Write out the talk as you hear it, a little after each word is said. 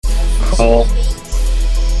call.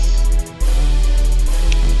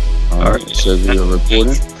 All right, so we are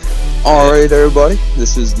recording. All right, everybody.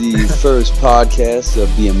 This is the first podcast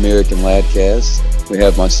of the American Ladcast. We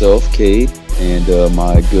have myself, Cade, and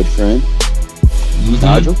my good friend,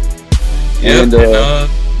 Nigel. Yep, and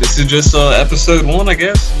this is just episode 1, I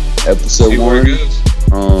guess. Episode 1. Where it goes.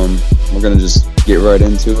 We're gonna just get right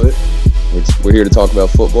into it. We're here to talk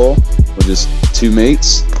about football. We're just two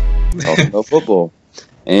mates talking about football,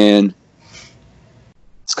 and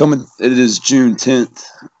it's coming. It is June 10th.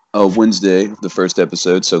 Wednesday, the first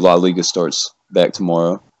episode, so La Liga starts back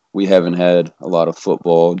tomorrow. We haven't had a lot of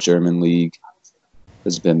football. German League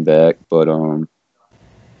has been back, but other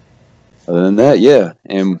than that, yeah.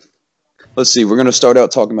 And let's see, we're going to start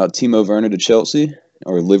out talking about Timo Werner to Chelsea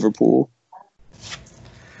or Liverpool.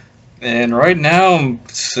 And right now,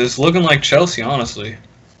 it's looking like Chelsea, honestly.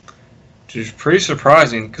 Which is pretty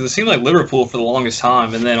surprising, because it seemed like Liverpool for the longest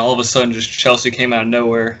time, and then all of a sudden just Chelsea came out of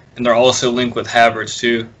nowhere, and they're also linked with Havertz,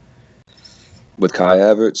 too. With Kai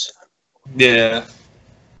Havertz? Yeah.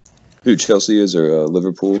 Who, Chelsea is or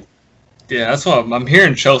Liverpool? Yeah, that's what I'm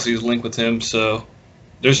hearing. Chelsea's linked with him, so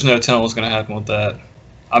there's no telling what's going to happen with that.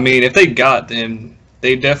 I mean, if they got him,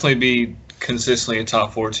 they'd definitely be consistently a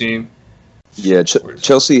top 4 team. Yeah,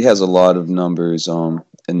 Chelsea has a lot of numbers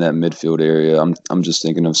in that midfield area. I'm just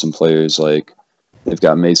thinking of some players like they've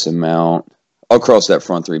got Mason Mount. I'll cross that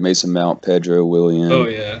front three. Mason Mount, Pedro, Willian. Oh,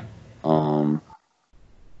 yeah.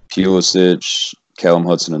 Pulisic, Callum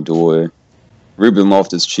Hudson-Odoi. Ruben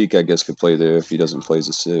Loftus-Cheek, I guess, could play there if he doesn't play as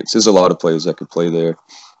a 6. There's a lot of players that could play there.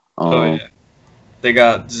 Yeah. They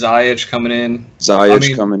got Ziyech coming in.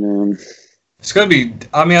 Coming in. It's going to be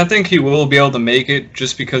 – I think he will be able to make it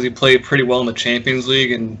just because he played pretty well in the Champions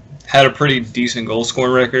League and had a pretty decent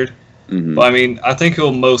goal-scoring record. Mm-hmm. But, I think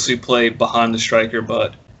he'll mostly play behind the striker,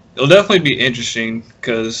 but it'll definitely be interesting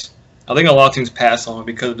because I think a lot of teams pass on him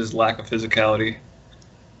because of his lack of physicality.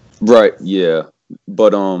 Right, yeah.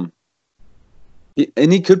 But, and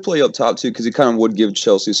he could play up top, too, because he kind of would give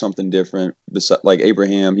Chelsea something different. Like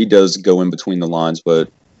Abraham, he does go in between the lines,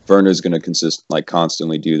 but Werner's going to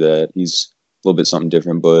constantly do that. He's a little bit something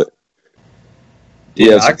different, but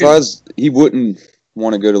yeah, surprised he wouldn't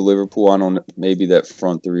want to go to Liverpool. I don't know, maybe that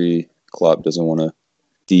front three, Klopp doesn't want to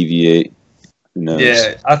deviate. Who knows?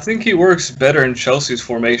 Yeah, I think he works better in Chelsea's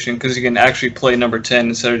formation because he can actually play number 10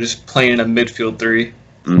 instead of just playing in a midfield 3.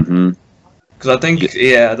 Mm-hmm. Because I think,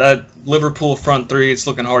 that Liverpool front 3, it's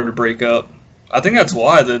looking hard to break up. I think that's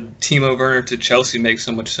why the Timo Werner to Chelsea makes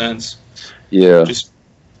so much sense. Yeah,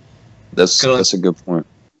 that's a good point.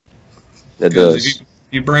 That does. If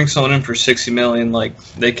you bring someone in for $60 million,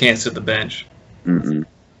 they can't sit the bench. Mm-mm.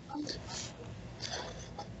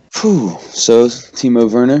 Whew. So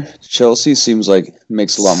Timo Werner, Chelsea seems like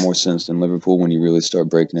makes a lot more sense than Liverpool when you really start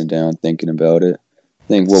breaking it down, thinking about it. I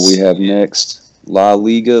think what we have next. La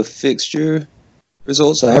Liga fixture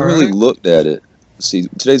results. I haven't really looked at it. See,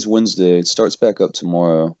 today's Wednesday. It starts back up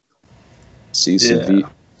tomorrow. See,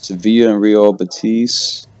 Sevilla and Real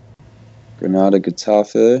Betis, Granada,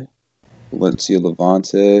 Getafe, Valencia,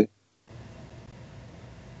 Levante.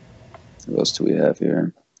 What else do we have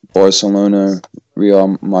here? Barcelona,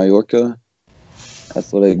 Real Mallorca,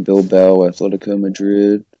 Athletic Bilbao, Atletico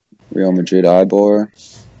Madrid, Real Madrid, Eibar.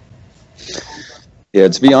 Yeah,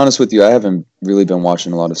 to be honest with you, I haven't really been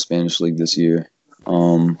watching a lot of Spanish League this year.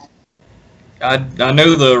 I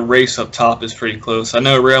know the race up top is pretty close. I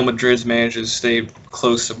know Real Madrid's managed to stay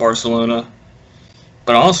close to Barcelona.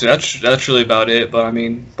 But honestly, that's really about it. But,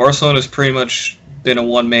 Barcelona's pretty much been a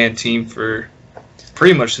one-man team for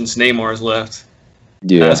pretty much since Neymar's left.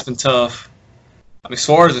 Yeah. That's been tough.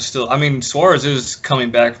 Suarez is still – Suarez is coming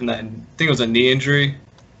back from that. I think it was a knee injury.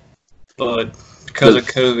 But – because of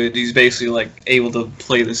COVID, he's basically able to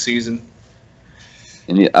play this season.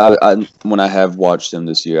 And I when I have watched him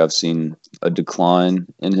this year, I've seen a decline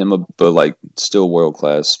in him, but still world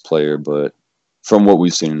class player. But from what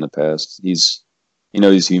we've seen in the past, he's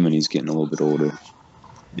human. He's getting a little bit older.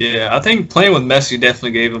 Yeah, I think playing with Messi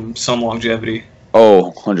definitely gave him some longevity.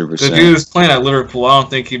 Oh, 100%. If he was playing at Liverpool, I don't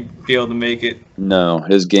think he'd be able to make it. No,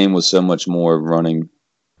 his game was so much more running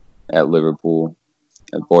at Liverpool.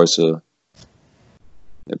 At Barca,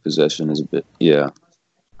 their possession is a bit, yeah.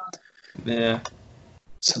 Yeah.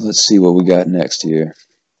 So let's see what we got next here.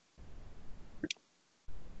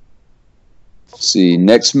 Let's see,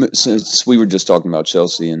 since we were just talking about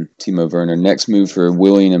Chelsea and Timo Werner, next move for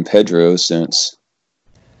Willian and Pedro since,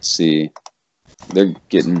 let's see, they're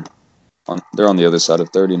on the other side of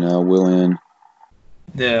 30 now, Willian.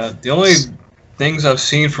 Yeah, the only things I've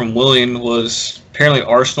seen from Willian was apparently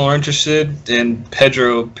Arsenal are interested, and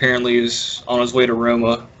Pedro apparently is on his way to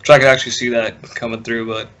Roma which I could actually see that coming through.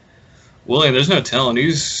 But William, there's no telling.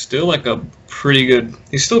 He's still like a pretty good.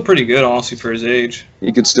 He's still pretty good, honestly, for his age.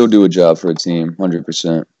 He could still do a job for a team,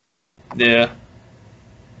 100%. Yeah.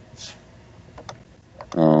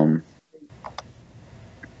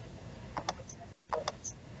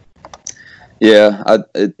 Yeah,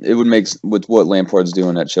 it would make, with what Lampard's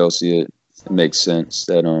doing at Chelsea, it makes sense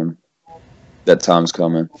that that time's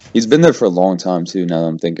coming. He's been there for a long time too. Now that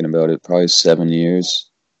I'm thinking about it, probably 7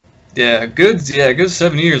 years. Yeah, good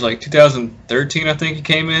 7 years. Like 2013, I think he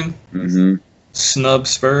came in. Mm-hmm. Snub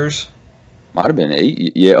Spurs. Might have been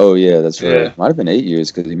 8. Yeah, oh yeah, that's right. Yeah. Might have been 8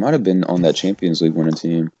 years because he might have been on that Champions League winning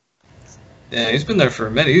team. Yeah, he's been there for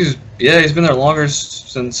a minute. He's been there longer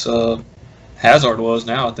since Hazard was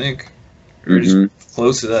now, I think. Or just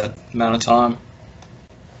close to that amount of time.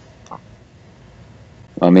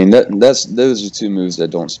 I mean, those are two moves that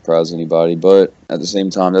don't surprise anybody, but at the same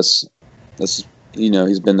time, that's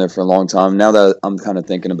he's been there for a long time. Now that I'm kind of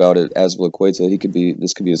thinking about it, Azpilicueta,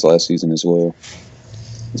 this could be his last season as well.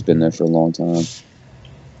 He's been there for a long time.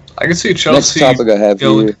 I can see Chelsea. Next topic I have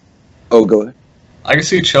here. Oh, go ahead. I can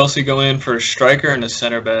see Chelsea going in for a striker and a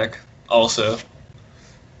center back also.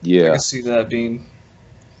 Yeah. I can see that being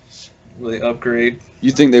really upgrade.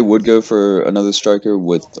 You think they would go for another striker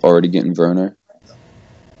with already getting Werner?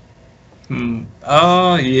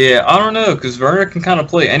 Yeah, I don't know, because Werner can kind of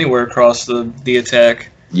play anywhere across the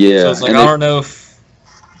attack. Yeah. So it's like, I don't know if...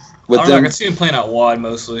 I can see him playing out wide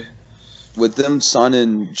mostly. With them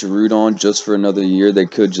signing Giroud on just for another year, they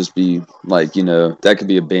could just be like, that could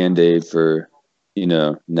be a Band-Aid for,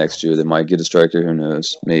 next year. They might get a striker, who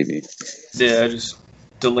knows? Maybe. Yeah, just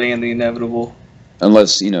delaying the inevitable.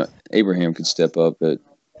 Unless, Abraham could step up, but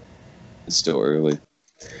it's still early.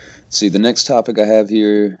 See, the next topic I have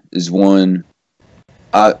here is one.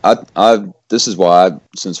 This is why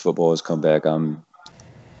since football has come back,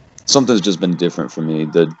 something's just been different for me.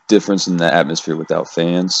 The difference in the atmosphere without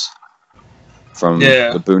fans from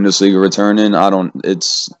the Bundesliga returning.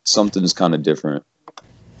 Something's kind of different.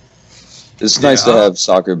 It's nice to have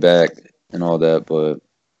soccer back and all that, but.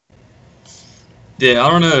 Yeah,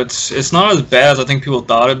 I don't know. It's not as bad as I think people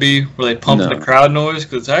thought it'd be, where they pump the crowd noise,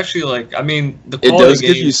 because it's actually like, I mean, the quality it does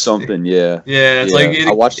give you something, yeah. Yeah, it's like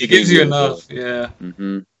it gives you enough. Well. Yeah.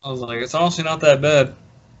 Mm-hmm. I was like, it's honestly not that bad,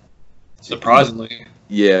 surprisingly.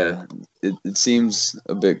 Yeah, it seems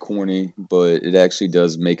a bit corny, but it actually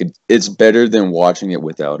does make it. It's better than watching it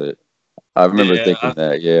without it. I remember thinking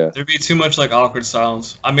that. Yeah, there'd be too much like awkward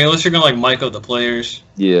silence. I mean, unless you're gonna like mic up the players.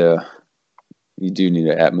 Yeah. You do need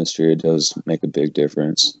an atmosphere. It does make a big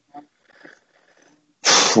difference.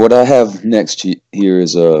 What I have next here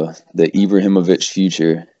is the Ibrahimovic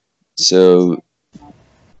future. So,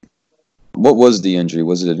 what was the injury?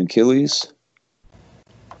 Was it an Achilles?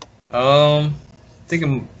 I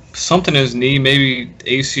think something in his knee, maybe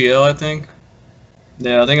ACL, I think.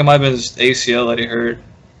 Yeah, I think it might have been his ACL that he hurt.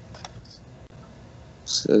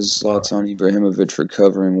 Says Zlatan Ibrahimovic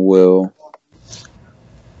recovering well.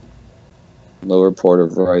 Lower part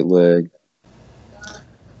of right leg.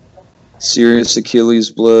 Serious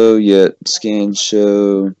Achilles blow, yet scans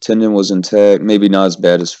show tendon was intact. Maybe not as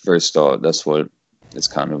bad as first thought. That's what it's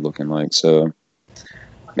kind of looking like. So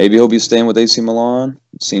maybe he'll be staying with AC Milan.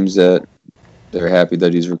 It seems that they're happy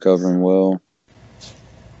that he's recovering well.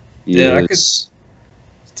 I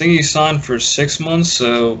think he signed for 6 months,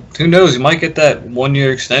 so who knows? He might get that 1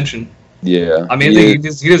 year extension. Yeah. I mean, I think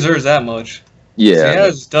he deserves that much. Yeah, he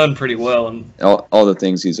has done pretty well, and all the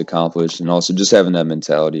things he's accomplished, and also just having that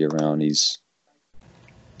mentality around.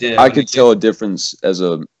 I could tell a difference as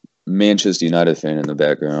a Manchester United fan in the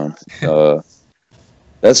background.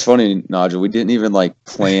 That's funny, Nigel. We didn't even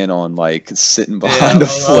plan on sitting behind a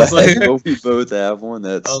flag, but we both have one.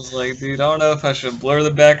 I was like, dude, I don't know if I should blur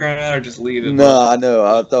the background out or just leave it. No, I know.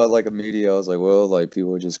 I thought immediately I was like, well,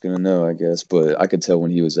 people are just gonna know, I guess. But I could tell when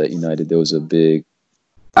he was at United, there was a big.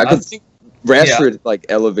 I think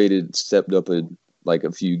Rashford stepped up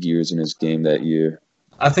a few gears in his game that year.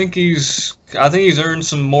 I think he's earned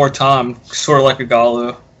some more time, sort of like a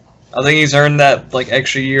Gallo. I think he's earned that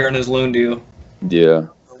extra year in his loan deal. Yeah.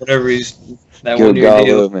 Or whatever he's that good 1 year Gallo,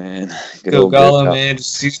 deal. Man. Good Gallo, man.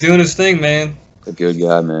 He's doing his thing, man. A good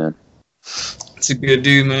guy, man. It's a good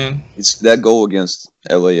dude, man. It's that goal against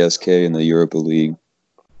LASK in the Europa League.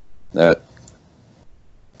 That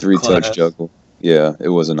 3-touch juggle. Yeah, it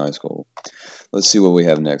was a nice goal. Let's see what we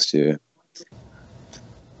have next here.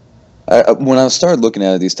 When I started looking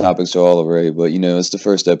at it, these topics are all already, but it's the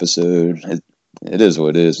first episode. It is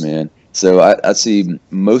what it is, man. So I see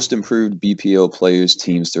most improved BPL players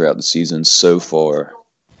teams throughout the season so far.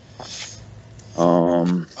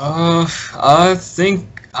 I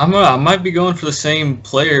think I might be going for the same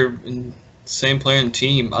player and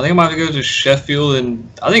team. I think I might go to Sheffield and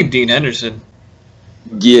I think Dean Henderson.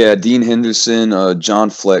 Yeah, Dean Henderson, John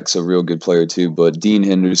Fleck's a real good player too, but Dean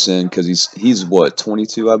Henderson because he's what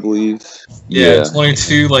 22, I believe. Yeah, Yeah,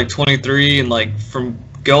 22, like 23, and like from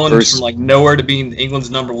going from like nowhere to being England's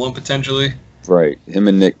number one potentially. Right. Him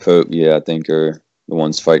and Nick Pope, yeah, I think are the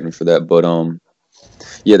ones fighting for that. But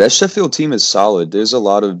yeah, that Sheffield team is solid. There's a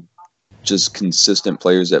lot of just consistent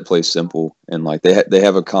players that play simple and like they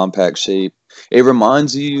have a compact shape. It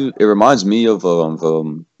reminds me of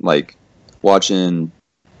like watching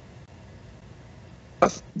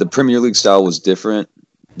the Premier League style was different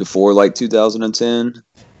before like 2010,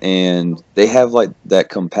 and they have like that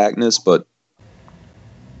compactness, but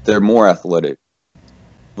they're more athletic.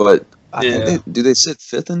 But I think they sit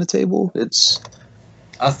fifth in the table.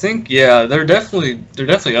 I think they're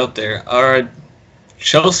definitely up there. All right,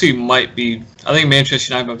 Chelsea might be. I think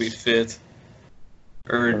Manchester United might be fifth,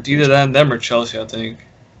 or either them or Chelsea. I think.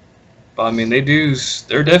 But I mean, they're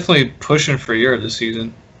definitely pushing for Europe this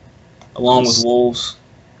season, along with Wolves.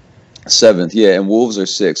 Seventh, yeah, and Wolves are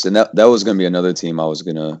sixth, and that was going to be another team I was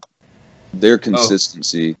gonna. Their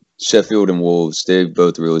consistency, Sheffield and Wolves, they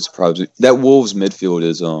both really surprised me. That Wolves midfield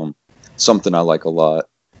is something I like a lot.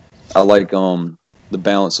 I like the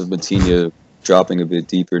balance of Matinha dropping a bit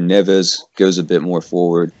deeper. Neves goes a bit more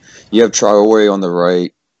forward. You have Traore on the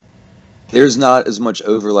right. There's not as much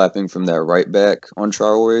overlapping from that right back on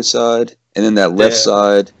Traore's side, and then that left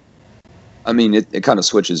side. I mean, it kind of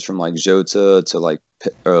switches from like Jota to like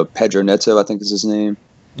Pedro Neto, I think is his name.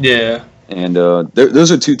 Yeah. And those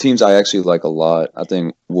are two teams I actually like a lot. I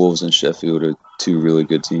think Wolves and Sheffield are two really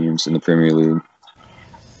good teams in the Premier League,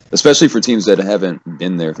 especially for teams that haven't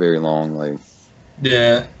been there very long. Like,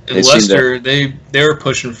 yeah, and Leicester, they were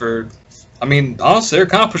pushing for. I mean, honestly, they were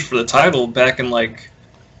kind of pushing for the title back in like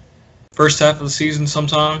first half of the season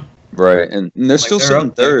sometime. Right, and they're still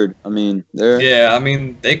sitting third. I mean,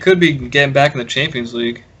 they could be getting back in the Champions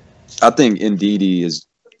League. I think Ndidi has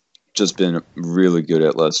just been really good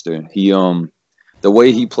at Leicester. He the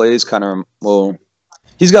way he plays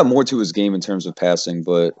he's got more to his game in terms of passing,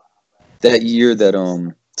 but that year that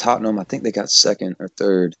Tottenham, I think they got second or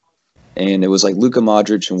third, and it was like Luka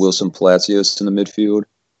Modric and Wilson Palacios in the midfield,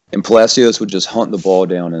 and Palacios would just hunt the ball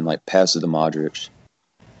down and like pass it to Modric.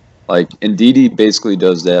 Like, Ndidi basically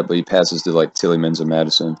does that, but he passes to like Tielemans and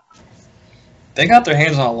Maddison. They got their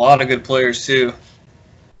hands on a lot of good players too.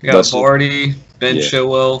 You got Vardy, Ben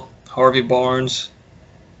Chilwell, Harvey Barnes.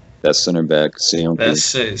 That's center back, Sionku.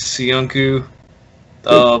 That's Sionku.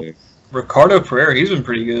 Ricardo Pereira, he's been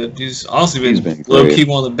pretty good. He's honestly been low-key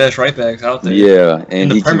one of the best right backs out there. Yeah,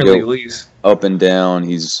 and in the Premier League at least. Up and down.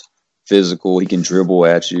 He's physical. He can dribble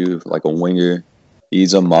at you like a winger.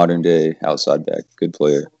 He's a modern-day outside back. Good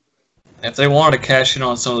player. If they wanted to cash in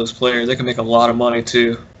on some of those players, they could make a lot of money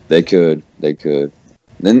too. They could.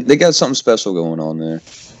 Then they got something special going on there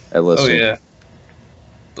at Leicester. Oh yeah.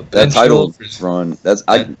 That title run,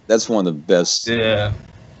 that's one of the best. Yeah.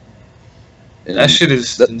 And that shit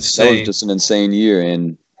is insane. That was just an insane year,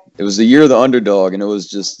 and it was the year of the underdog, and it was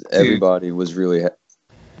just everybody was really. I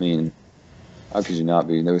mean, how could you not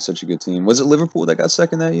be? They were such a good team. Was it Liverpool that got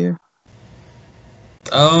second that year?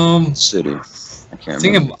 City. I can't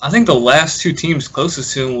remember. I think the last two teams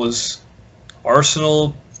closest to him was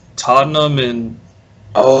Arsenal, Tottenham, and.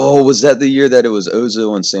 Oh, was that the year that it was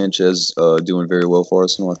Ozil and Sanchez doing very well for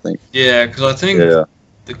Arsenal? I think. Yeah, because I think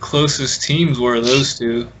the closest teams were those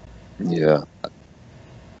two. Yeah.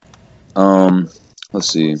 Let's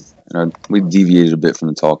see. We deviated a bit from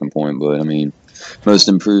the talking point, but I mean, most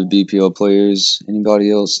improved BPL players.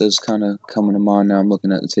 Anybody else that's kind of coming to mind now? I'm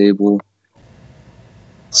looking at the table.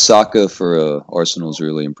 Saka for Arsenal's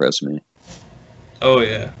really impressed me. Oh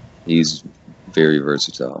yeah. He's very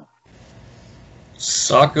versatile.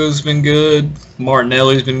 Saka's been good.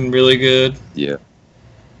 Martinelli's been really good. Yeah.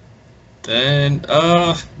 Then,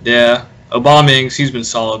 Aubameyang, he's been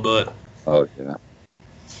solid, but. Oh yeah.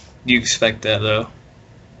 You expect that though.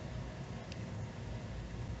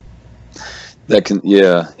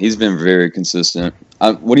 He's been very consistent.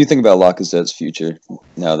 What do you think about Lacazette's future?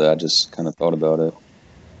 Now that I just kind of thought about it.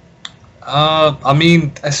 I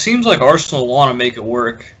mean, it seems like Arsenal want to make it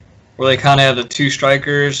work, where they kind of have the two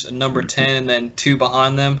strikers, a number 10, and then two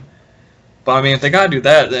behind them. But I mean, if they gotta do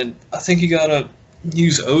that, then I think you gotta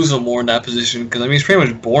use Ozil more in that position, because I mean, he's pretty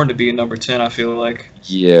much born to be a number 10. I feel like.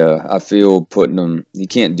 Yeah, I feel putting him. He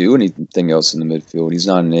can't do anything else in the midfield. He's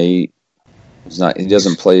not an 8. He's not. He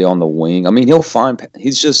doesn't play on the wing. I mean, he'll find.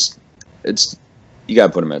 He's just. You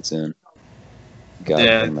gotta put him at 10. Put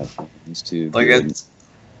him at 10. He's too good.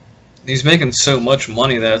 he's making so much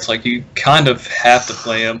money that it's like you kind of have to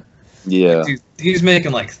play him. Yeah. Like, he's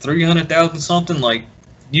making like 300,000 something. Like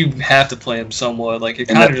you have to play him somewhat. Like you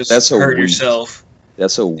kind of just hurt yourself.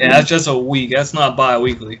 That's a week. Yeah, that's just a week. That's not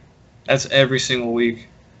bi-weekly. That's every single week.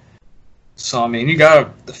 So I mean, you gotta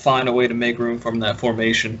find a way to make room from that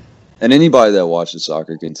formation. And anybody that watches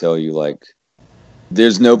soccer can tell you, like,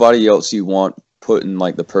 there's nobody else you want putting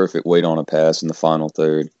like the perfect weight on a pass in the final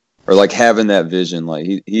third, or like having that vision. Like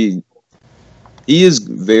he is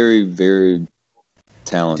very, very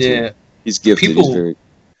talented. Yeah, he's gifted.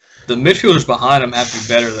 The midfielders behind him have to be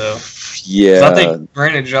better though. Yeah, I think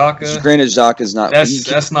Granit Xhaka is not.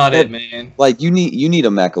 That's not it, man. Like you need a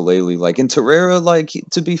Makaleli. Like, and Torreira, like,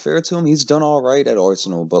 to be fair to him, he's done all right at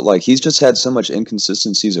Arsenal, but like he's just had so much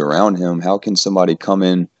inconsistencies around him. How can somebody come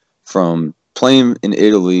in from playing in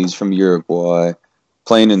Italy, he's from Uruguay,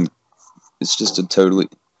 playing in? It's just a totally.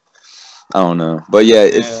 I don't know, but yeah,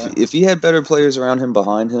 if he had better players around him,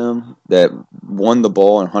 behind him, that won the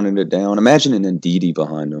ball and hunted it down. Imagine an Ndidi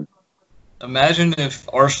behind him. Imagine if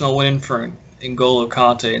Arsenal went in for N'Golo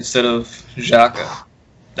Kante instead of Xhaka.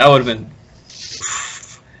 That would have been.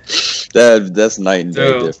 That's night and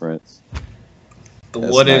day difference.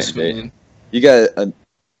 What is, man? You got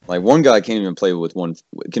like one guy can't even play with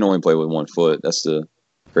can only play with 1 foot. That's the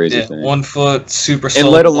crazy thing. 1 foot, super slow. And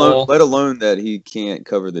let alone that he can't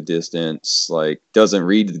cover the distance. Like, doesn't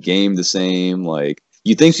read the game the same. Like,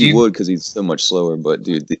 you think he would because he's so much slower, but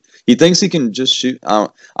dude, he thinks he can just shoot.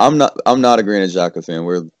 I'm not a Granit Xhaka fan.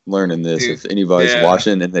 We're learning this. Dude, if anybody's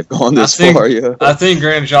watching and they've gone this far, I think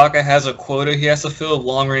Granit Xhaka has a quota he has to fill of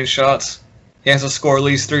long range shots. He has to score at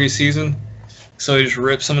least 3 a season, so he just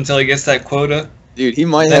rips them until he gets that quota. Dude, he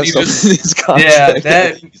might have something in his contract.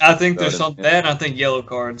 Yeah, I think there's something. That, and I think yellow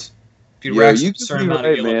cards. You could be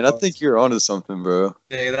right, man. I think you're onto something, bro.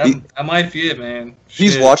 Yeah, that might be it, man.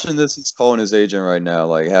 He's watching this. He's calling his agent right now.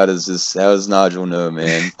 Like, how does Nigel know,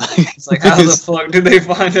 man? It's like, how the fuck did they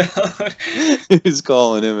find out? He's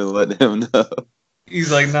calling him and letting him know.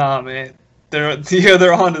 He's like, nah, man. They're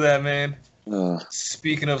onto that, man.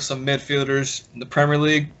 Speaking of some midfielders in the Premier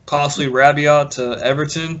League, possibly Rabiot to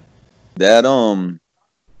Everton. That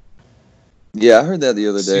yeah, I heard that the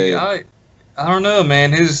other day. I don't know,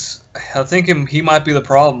 man. I think he might be the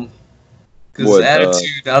problem. Because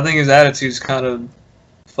I think his attitude's kind of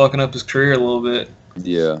fucking up his career a little bit.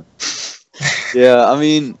 Yeah. Yeah, I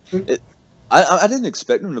mean, I didn't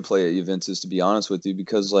expect him to play at Juventus, to be honest with you,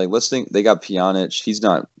 because, like, let's think, they got Pjanic. He's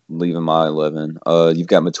not leaving my 11. You've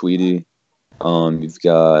got Matuidi. You've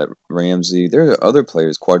got Ramsey. There are other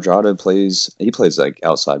players. Quadrado plays like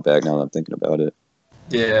outside back now that I'm thinking about it.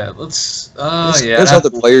 Yeah, there's other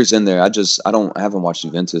players in there. I haven't watched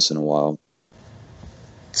Juventus in a while.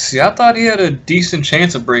 See, I thought he had a decent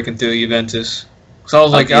chance of breaking through Juventus. So I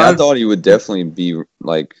was I thought he would definitely be,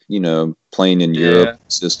 like, playing in Europe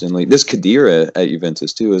consistently. There's Khedira at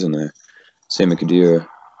Juventus too, isn't there? Sami Khedira.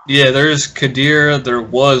 Yeah, there's Khedira. There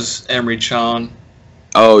was Emre Can.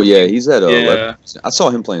 Oh yeah, he's at I saw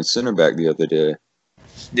him playing center back the other day.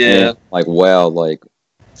 Yeah. And, like, wow, like,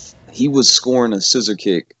 he was scoring a scissor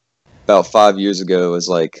kick about 5 years ago as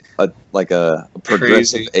like a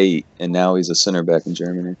progressive 8, and now he's a center back in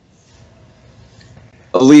Germany.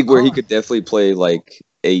 A league where he could definitely play like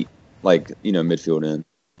 8, like, midfield in.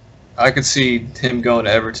 I could see him going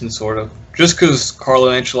to Everton, sort of, just because Carlo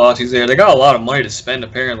Ancelotti's there. They got a lot of money to spend,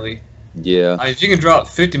 apparently. Yeah. If you can drop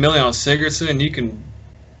 $50 million on Sigurdsson, you can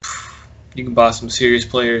buy some serious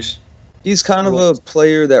players. He's kind of a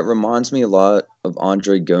player that reminds me a lot of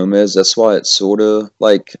Andre Gomez. That's why it's sort of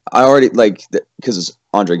like, I already like, because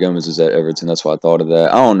Andre Gomez is at Everton. That's why I thought of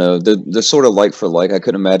that. I don't know. They're sort of like for like. I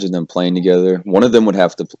couldn't imagine them playing together. One of them would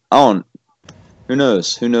have to. Who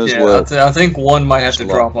knows? Who knows what? I think one might have to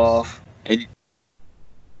drop off. And,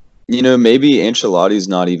 maybe Ancelotti's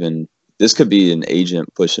not even. This could be an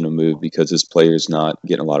agent pushing a move because his player's not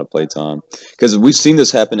getting a lot of play time. Because we've seen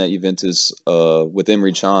this happen at Juventus with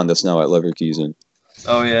Emre Can, that's now at Leverkusen.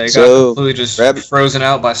 Oh, yeah. He got completely just frozen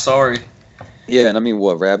out by Sarri. Yeah, and I mean,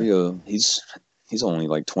 Rabiot, he's only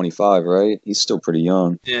like 25, right? He's still pretty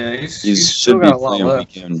young. Yeah, he should be playing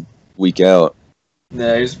week in, week out.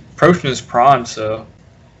 Yeah, he's approaching his prime, so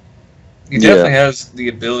he definitely has the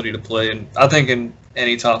ability to play, I think, in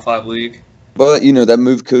any top 5 league. But, that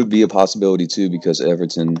move could be a possibility, too, because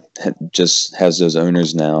Everton just has those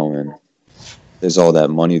owners now, and there's all that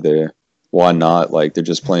money there. Why not? Like, they're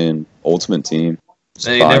just playing Ultimate Team.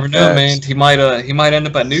 Hey, you never know, man. He might end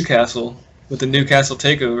up at Newcastle with the Newcastle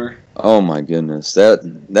takeover. Oh, my goodness. That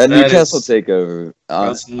Newcastle takeover.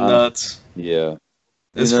 That's nuts. Yeah.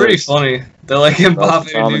 It's pretty funny. They're like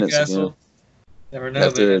Mbappe in Newcastle. Never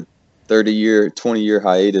know, man. 30-year, 20-year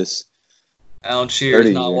hiatus. Alan Shearer's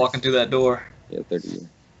 30 not year. walking through that door. Yeah, 30-year.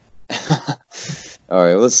 All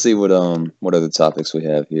right, let's see what other topics we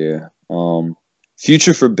have here.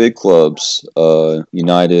 Future for big clubs.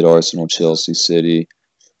 United, Arsenal, Chelsea, City.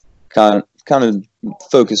 Kind of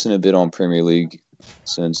focusing a bit on Premier League,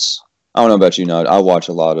 since I don't know about you, United. I watch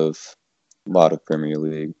a lot of Premier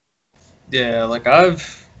League. Yeah,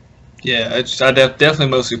 definitely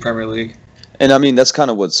mostly Premier League. And I mean, that's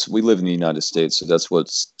kind of we live in the United States, so that's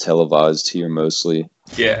what's televised here mostly.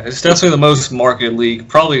 Yeah, it's definitely the most marketed league,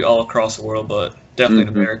 probably all across the world, but definitely in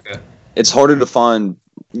America. It's harder to find.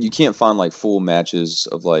 You can't find like full matches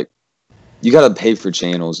of like. You got to pay for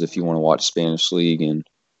channels if you want to watch Spanish league, and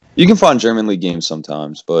you can find German league games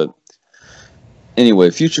sometimes. But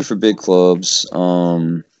anyway, future for big clubs.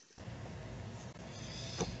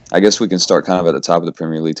 I guess we can start kind of at the top of the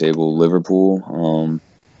Premier League table. Liverpool.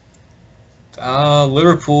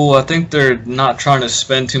 Liverpool, I think they're not trying to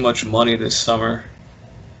spend too much money this summer.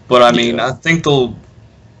 But, I mean, I think they'll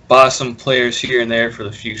buy some players here and there for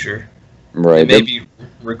the future. Right. And maybe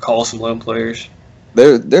recall some loan players.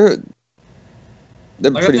 They're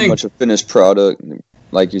pretty much a finished product,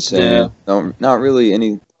 like you're saying. Yeah. Not really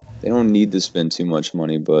any. They don't need to spend too much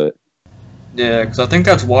money, but. Yeah, because I think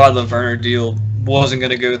that's why the Werner deal wasn't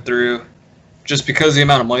going to go through. Just because of the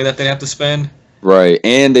amount of money that they have to spend. Right,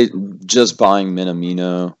 and they just buying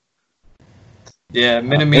Minamino. Yeah,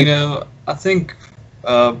 Minamino. I think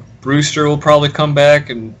Brewster will probably come back,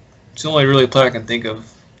 and it's the only really player I can think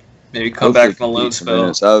of. Maybe come back from a loan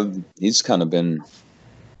spell. He's kind of been.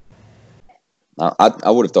 I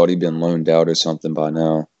would have thought he'd been loaned out or something by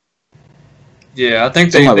now. Yeah, I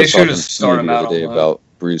think they should have started him out on loan. About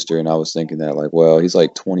Brewster, and I was thinking that like, well, he's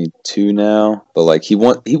like 22 now, but like he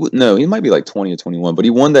might be like 20 or 21, but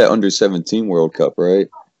he won that under-17 World Cup, right?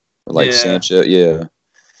 Or like Sancho, yeah.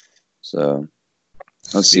 So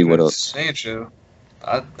let's see what else. Sancho,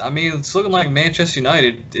 I mean, it's looking like Manchester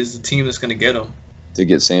United is the team that's going to get him. To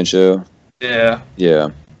get Sancho? Yeah. Yeah.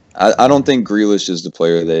 I don't think Grealish is the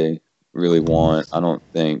player they really want. I don't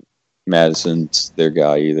think Maddison's their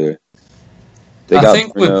guy either. They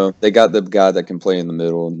got the guy that can play in the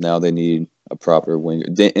middle. Now they need a proper winger.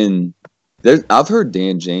 And I've heard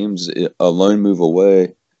Dan James, a loan move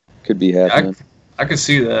away, could be happening. I could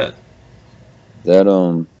see that.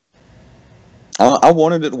 I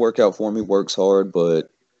wanted it to work out for me. Works hard, but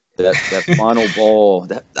that final ball,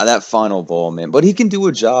 that final ball, man. But he can do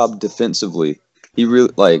a job defensively. He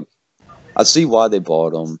really I see why they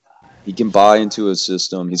bought him. He can buy into a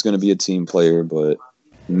system. He's going to be a team player, but.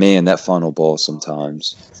 Man, that final ball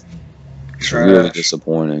sometimes is really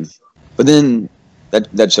disappointing. But then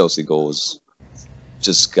that Chelsea goal was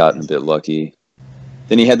just gotten a bit lucky.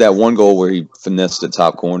 Then he had that one goal where he finessed the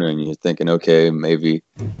top corner, and you're thinking, okay, maybe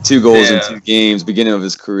 2 goals in 2 games, beginning of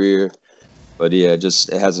his career. But yeah, it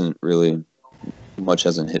hasn't really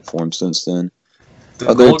hasn't hit for him since then.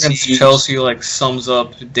 The goal against Chelsea sums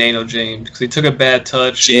up Daniel James because he took a bad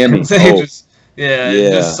touch. Jamming.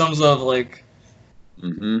 It just sums up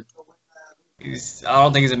Mm-hmm. I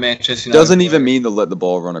don't think he's a Manchester United Doesn't player. even mean to let the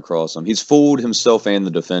ball run across him. He's fooled himself and the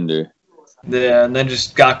defender. Yeah, and then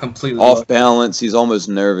just got completely off balance. He's almost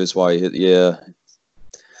nervous while he hit. Yeah.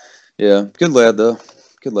 Good lad though.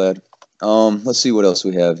 Good lad. Let's see what else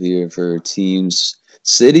we have here for teams.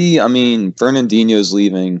 City. I mean, Fernandinho's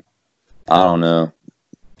leaving. I don't know.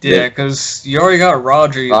 Yeah, because you already got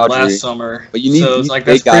Rodri last summer. But you need. So it's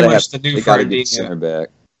that's pretty much the new Fernandinho. Center back.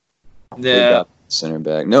 Yeah. Center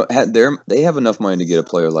back. No, they have enough money to get a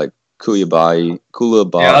player like Koulibaly.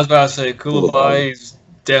 Yeah, I was about to say Koulibaly is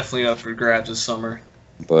definitely up for grabs this summer.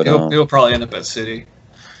 But he'll probably end up at City.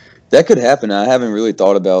 That could happen. I haven't really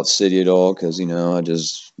thought about City at all because I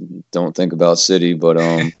just don't think about City. But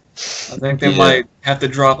I think they might have to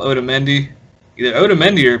drop Otamendi. Either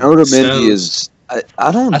Otamendi or Otamendi is. I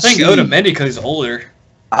think Otamendi because he's older.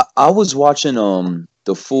 I was watching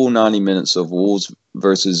the full 90 minutes of Wolves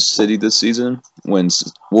versus City this season when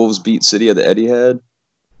Wolves beat City at the Etihad,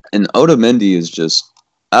 and Otamendi is just.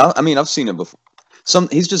 I mean, I've seen it before.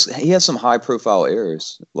 He has some high profile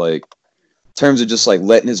errors, in terms of just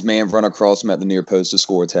letting his man run across him at the near post to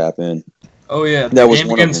score a tap in. Oh yeah, that was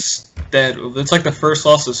one against that. It's the first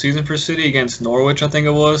loss of the season for City against Norwich, I think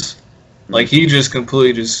it was. He just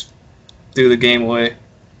completely just threw the game away.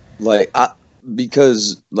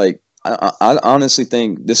 I honestly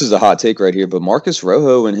think this is a hot take right here, but Marcus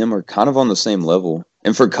Rojo and him are kind of on the same level.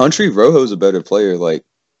 And for country, Rojo's a better player.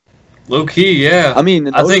 Low key, yeah. I mean,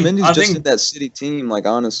 Otamendi's just in that City team.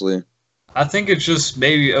 Honestly, I think it's just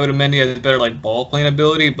maybe Otamendi has better ball playing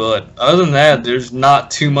ability, but other than that, there's not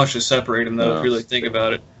too much to separate him though. If you really think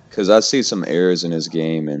about it. because I see some errors in his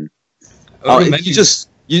game, and he's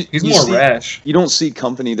more rash. You don't see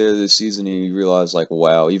Company there this season, and you realize like,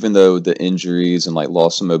 wow, even though the injuries and like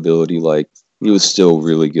loss of mobility, like he was still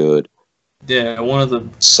really good. Yeah, one of the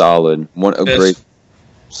solid, a best. Great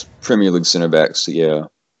Premier League center backs. Yeah,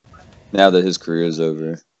 now that his career is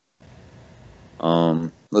over.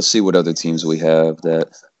 Let's see what other teams we have. That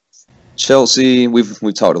Chelsea,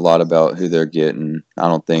 we've talked a lot about who they're getting. I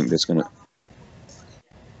don't think that's gonna.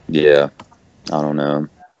 Yeah, I don't know.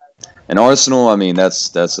 And Arsenal, I mean,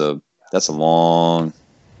 that's a long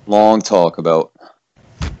talk about.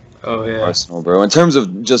 Oh yeah, Arsenal, bro. In terms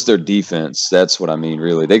of just their defense, that's what I mean.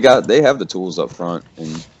 Really, they have the tools up front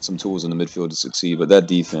and some tools in the midfield to succeed. But that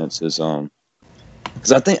defense is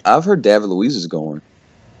because I think I've heard David Luiz is going.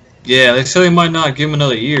 Yeah, they said they might not give him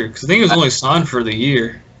another year because I think he was only signed for the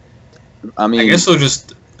year. I mean, I guess they'll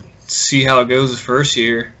just see how it goes the first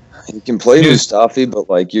year. You can play Mustafi, but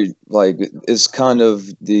it's kind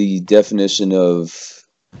of the definition of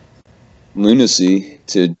lunacy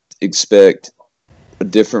to expect a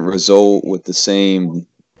different result with the same.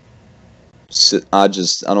 I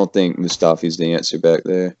don't think Mustafi's the answer back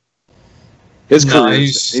there. His career,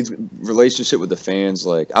 his relationship with the fans,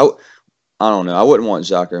 I don't know. I wouldn't want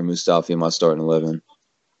Xhaka or Mustafi in my starting 11.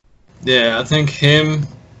 Yeah, I think him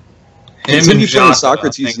and Xhaka,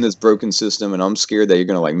 Socrates in this broken system, and I'm scared that you're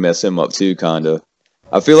gonna mess him up too. Kind of.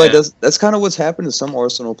 I feel like that's kind of what's happened to some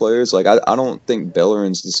Arsenal players. I don't think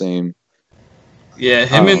Bellerin's the same. Yeah,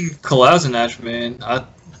 him and Kolasinac, man.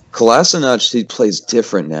 Kolasinac, he plays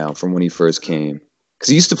different now from when he first came. Because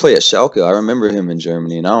he used to play at Schalke. I remember him in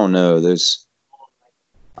Germany, and I don't know.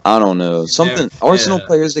 Arsenal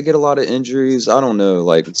players, they get a lot of injuries. I don't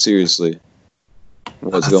know. Seriously,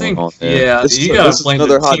 what's going on there? Yeah, you got to blame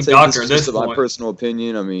the team doctor. This is my personal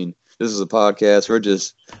opinion. I mean, this is a podcast. We're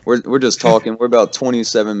just talking. We're about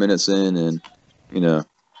 27 minutes in, and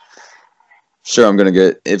sure, I'm gonna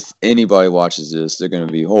get. If anybody watches this, they're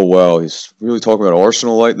gonna be, oh wow, he's really talking about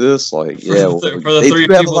Arsenal like this. They do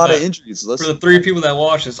have a lot of injuries. For the three people that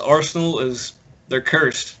watch this, Arsenal they're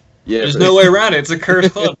cursed. Yeah, there's no way around it. It's a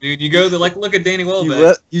cursed club, dude. You go there, look at Danny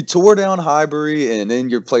Welbeck. You tore down Highbury, and then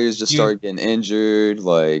your players just started getting injured.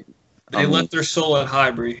 They left their soul at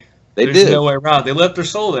Highbury. There's no way around it. They left their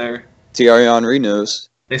soul there. Thierry Henry knows.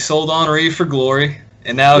 They sold Henry for glory,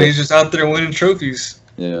 and now he's just out there winning trophies.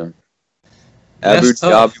 Yeah. Abu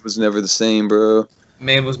Dhabi was never the same, bro.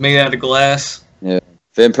 Man was made out of glass. Yeah.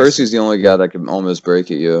 Van Persie's the only guy that could almost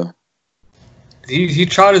break it, yo. He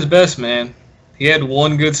tried his best, man. He had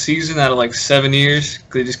one good season out of 7 years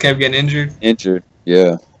because he just kept getting injured.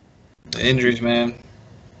 Yeah. The injuries, man,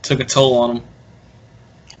 took a toll on him.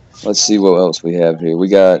 Let's see what else we have here. We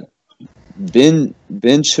got Ben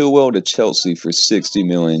Chilwell to Chelsea for $60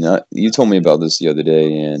 million. You told me about this the other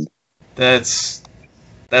day, and that's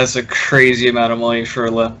a crazy amount of money for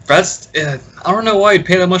a left. I don't know why you'd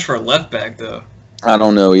pay that much for a left back though. I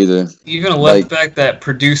don't know either. Even a left back that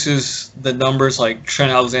produces the numbers like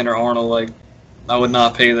Trent Alexander-Arnold, I would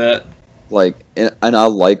not pay that. And I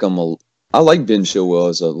like him. I like Ben Chilwell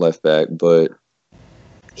as a left back, but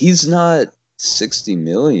he's not $60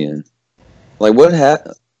 million. What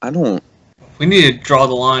happened? I don't. We need to draw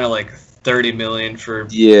the line at $30 million for.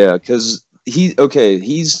 Yeah, because he's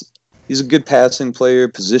a good passing player,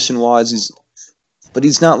 position wise. But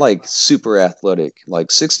he's not super athletic.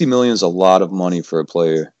 $60 million is a lot of money for a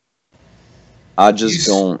player. I just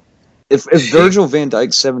don't. If Virgil van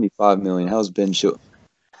Dijk's $75 million, how's Ben Chilwell?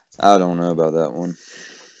 I don't know about that one.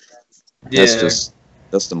 Yeah.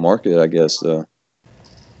 That's the market, I guess. Though.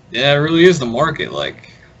 Yeah, it really is the market.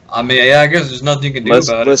 I guess there's nothing you can do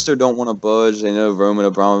about it. Leicester don't want to budge. They know Roman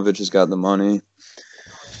Abramovich has got the money.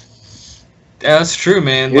 Yeah, that's true,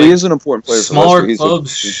 man. He is an important player. Smaller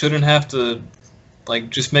clubs shouldn't have to,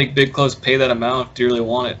 just make big clubs pay that amount if they really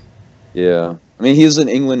want it. Yeah. I mean, he's an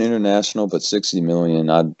England international, but $60 million,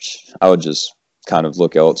 I would just kind of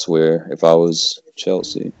look elsewhere if I was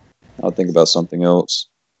Chelsea. I'll think about something else.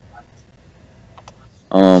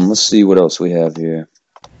 Let's see what else we have here.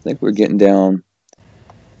 I think we're getting down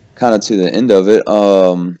kind of to the end of it.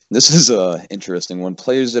 This is a interesting one.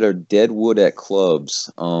 Players that are dead wood at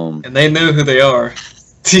clubs. And they know who they are.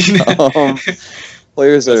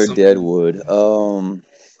 Players that are dead wood.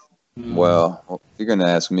 Well, if you're gonna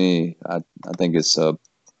ask me, I think it's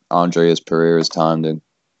Andreas Pereira's time to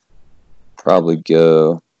probably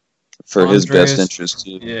go for his best interest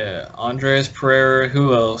too. Yeah, Andreas Pereira.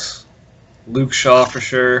 Who else? Luke Shaw for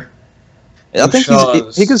sure. I think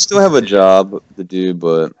he can still have a job to do,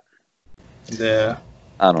 but yeah,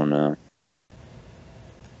 I don't know.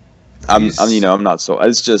 I'm not so.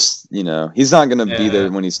 It's just, he's not gonna be there Yeah.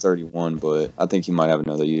 when he's 31, but I think he might have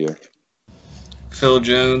another year. Phil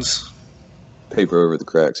Jones. Paper over the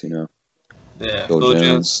cracks, Yeah, Phil Phil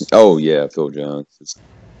Jones. Jones. Oh yeah, Phil Jones.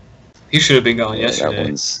 He should have been gone Yeah, that yesterday.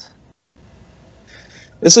 one's.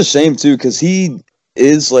 It's a shame too, because he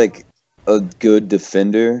is like a good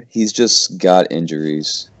defender. He's just got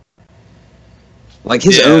injuries. Like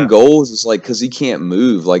his own Yeah. goals is like because he can't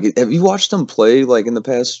move. Like, have you watched him play like in the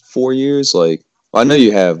past 4 years? Like, I know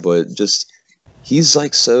you have, but just he's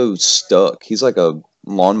like so stuck. He's like a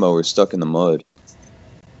lawnmower stuck in the mud.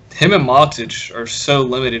 Him and Matic are so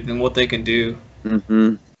limited in what they can do.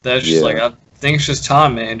 Mm-hmm. That's just like, I think it's just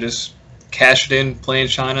time, man. Just cash it in, play in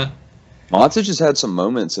China. Matic has had some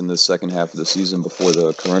moments in the second half of the season before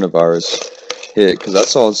the coronavirus hit, because I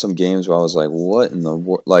saw some games where I was like, what in the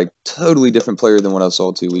world? Like, totally different player than what I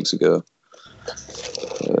saw 2 weeks ago.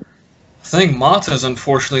 I think Mata's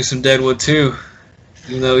unfortunately some deadwood too.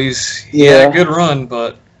 Even though he had a good run,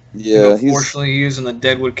 but unfortunately he is in the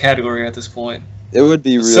deadwood category at this point. It would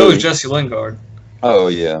be really. So is Jesse Lingard. Oh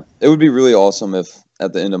yeah, it would be really awesome if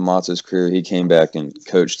at the end of Mata's career he came back and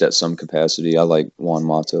coached at some capacity. I like Juan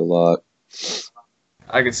Mata a lot.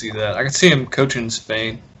 I could see that. I could see him coaching in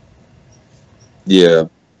Spain. Yeah,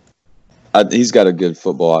 he's got a good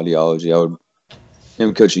football ideology.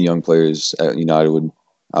 Him coaching young players at United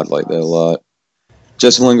I'd like that a lot.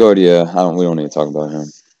 Jesse Lingard, we don't need to talk about him.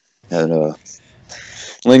 And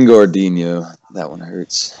Lingardinho, that one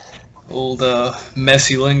hurts. Old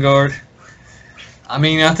Messi Lingard. I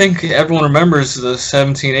mean, I think everyone remembers the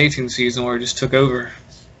 17-18 season where he just took over.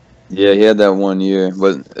 Yeah, he had that 1 year.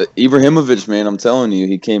 But Ibrahimovic, man, I'm telling you,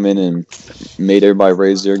 he came in and made everybody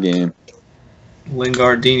raise their game.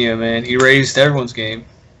 Lingardinho, man. He raised everyone's game.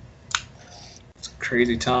 It's a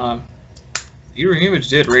crazy time. Ibrahimovic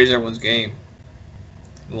did raise everyone's game.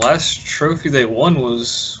 The last trophy they won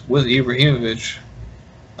was with Ibrahimovic,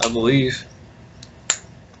 I believe.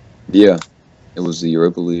 Yeah, it was the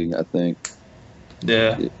Europa League, I think.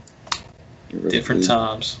 Yeah. Different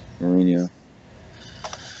times. Mourinho.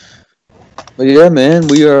 But yeah, man,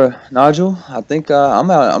 we are Nigel. I think I'm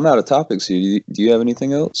out of topics here. Do you have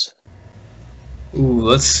anything else? Ooh,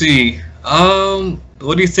 let's see.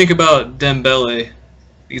 What do you think about Dembele?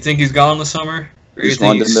 Do you think he's gone this summer? Or you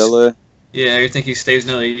think Dembele? Yeah, you think he stays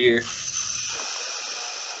another year?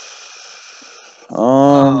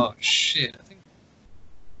 Oh shit!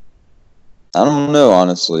 I don't know,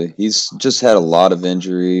 honestly. He's just had a lot of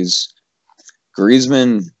injuries.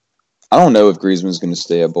 Griezmann, I don't know if Griezmann's going to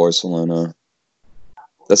stay at Barcelona.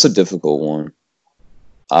 That's a difficult one.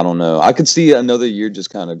 I don't know. I could see another year just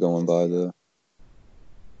kind of going by, though.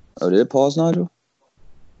 Oh, did it pause, Nigel?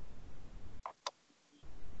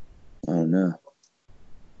 I don't know.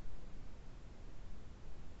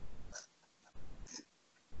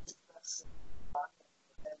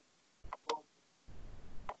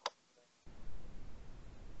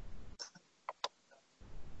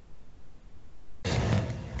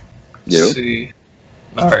 Let's see.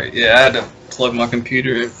 All right, yeah, I had to plug my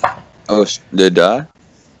computer in. Oh, did it die?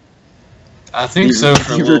 I think so.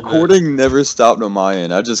 For a little recording bit. Never stopped on my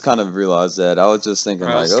end. I just kind of realized that. I was just thinking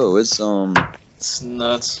it's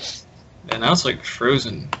nuts. And now it's like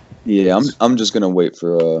frozen. Yeah, I'm just gonna wait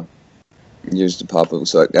for yours to pop up.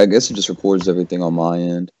 So I guess it just records everything on my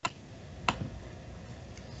end.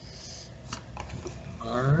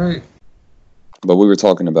 All right. But we were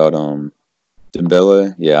talking about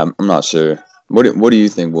Dembele. Yeah, I'm not sure. What do you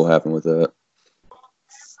think will happen with that?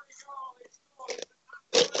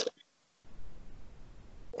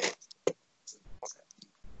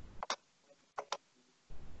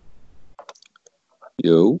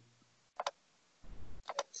 Yo.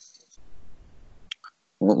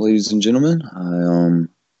 Well, ladies and gentlemen,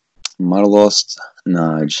 I might have lost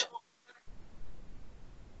Nige.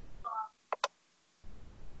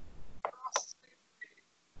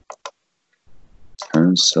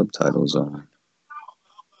 Turn subtitles on.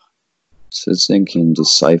 So this thing can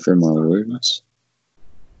decipher my words.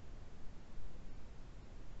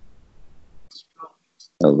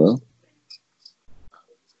 Hello?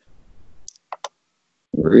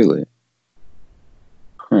 Really?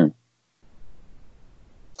 Huh.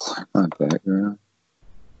 My background.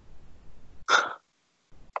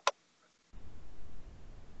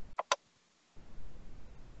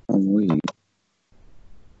 I'm weak.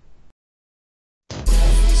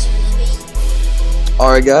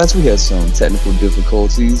 Alright guys, we had some technical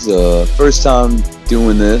difficulties. First time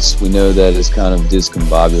doing this, we know that it's kind of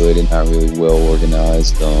discombobulated, not really well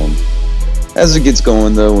organized. as it gets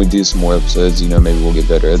going, though, we do some more episodes. Maybe we'll get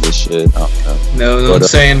better at this shit. I don't know. No, I'm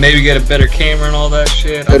saying maybe get a better camera and all that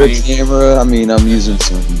shit. Better camera. I'm using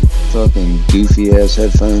some fucking goofy ass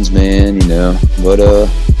headphones, man. But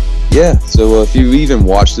yeah. So if you even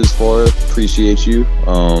watched this far, appreciate you.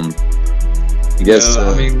 I guess.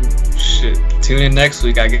 Shit. Tune in next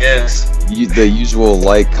week, I guess. The usual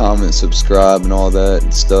like, comment, subscribe, and all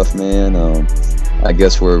that stuff, man. I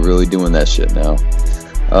guess we're really doing that shit now.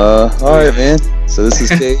 All right, man. So this is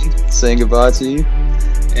Cade saying goodbye to you.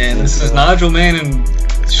 And this is Nigel, man,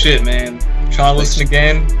 and shit, man. Trying to listen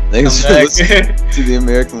again. Thanks for listening to the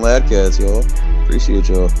American Ladcast, y'all. Appreciate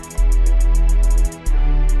y'all.